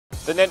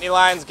The Nittany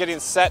Lions getting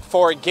set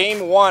for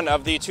Game 1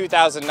 of the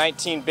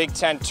 2019 Big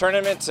Ten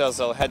Tournament as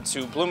they'll head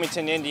to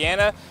Bloomington,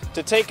 Indiana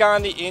to take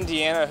on the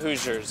Indiana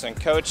Hoosiers. And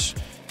Coach,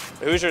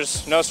 the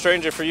Hoosiers, no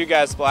stranger for you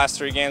guys the last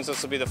 3 games.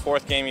 This will be the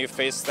 4th game you've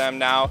faced them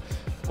now.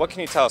 What can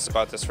you tell us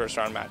about this first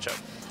round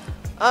matchup?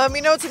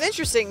 It's an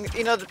interesting,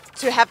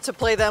 to have to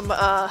play them,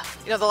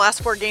 the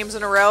last 4 games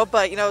in a row.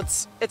 But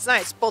it's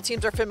nice. Both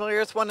teams are familiar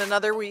with one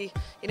another. We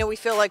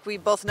feel like we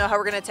both know how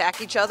we're going to attack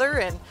each other,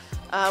 and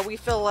we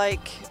feel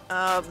like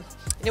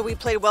we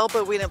played well,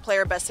 but we didn't play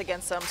our best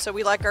against them. So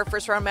we like our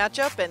first round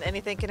matchup, and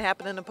anything can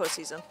happen in the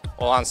postseason.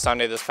 Well, on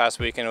Sunday this past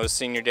weekend, it was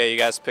senior day. You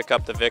guys pick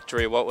up the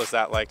victory. What was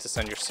that like to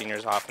send your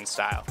seniors off in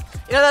style?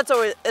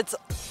 It's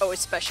always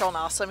special and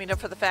awesome.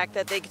 For the fact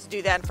that they get to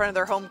do that in front of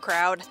their home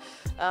crowd,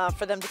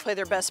 for them to play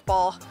their best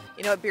ball,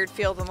 at Beard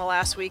Field on the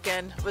last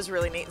weekend was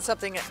really neat and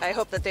something I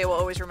hope that they will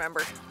always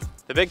remember.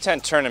 The Big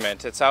Ten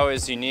Tournament, it's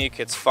always unique,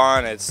 it's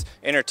fun, it's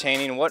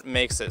entertaining. What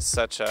makes it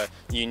such a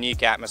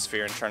unique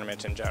atmosphere and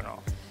tournament in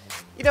general?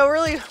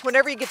 Really,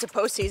 whenever you get to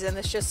postseason,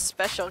 it's just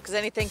special because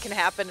anything can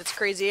happen. It's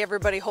crazy.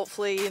 Everybody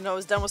hopefully,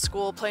 is done with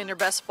school, playing their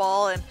best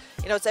ball, and,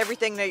 it's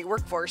everything that you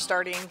work for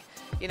starting,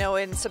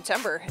 in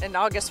September and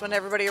August when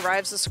everybody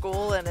arrives to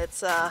school, and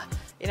it's,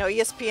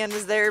 ESPN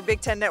is there,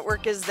 Big Ten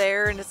Network is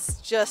there, and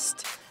it's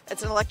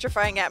an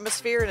electrifying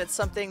atmosphere, and it's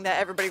something that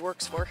everybody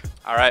works for.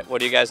 All right, what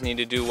do you guys need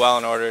to do well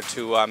in order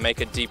to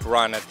make a deep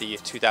run at the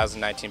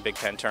 2019 Big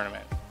Ten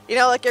Tournament?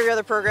 Like every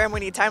other program, we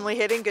need timely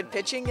hitting, good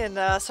pitching,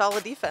 and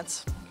solid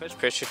defense. Coach,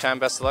 appreciate your time.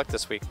 Best of luck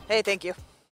this week. Hey, thank you.